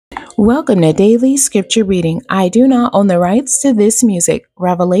Welcome to Daily Scripture Reading. I do not own the rights to this music.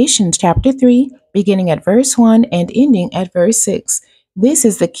 Revelation chapter 3, beginning at verse 1 and ending at verse 6. This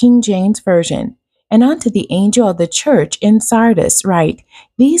is the King James Version. And unto the angel of the church in Sardis write,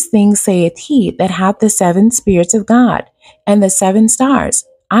 These things saith he that hath the 7 spirits of God, and the 7 stars.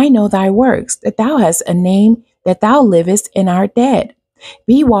 I know thy works, that thou hast a name, that thou livest and art dead.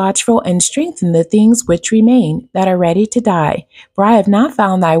 Be watchful and strengthen the things which remain, that are ready to die, for I have not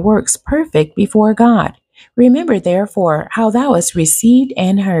found thy works perfect before God. Remember therefore how thou hast received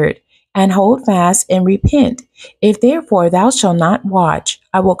and heard, and hold fast and repent. If therefore thou shalt not watch,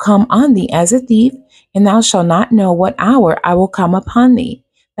 I will come on thee as a thief, and thou shalt not know what hour I will come upon thee.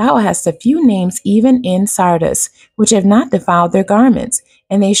 Thou hast a few names even in Sardis, which have not defiled their garments,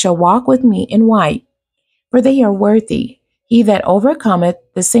 and they shall walk with me in white, for they are worthy. He that overcometh,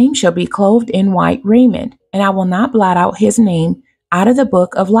 the same shall be clothed in white raiment, and I will not blot out his name out of the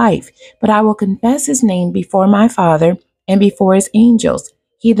book of life, but I will confess his name before my Father and before his angels.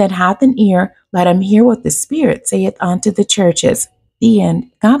 He that hath an ear, let him hear what the Spirit saith unto the churches. The end.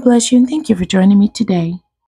 God bless you, and thank you for joining me today.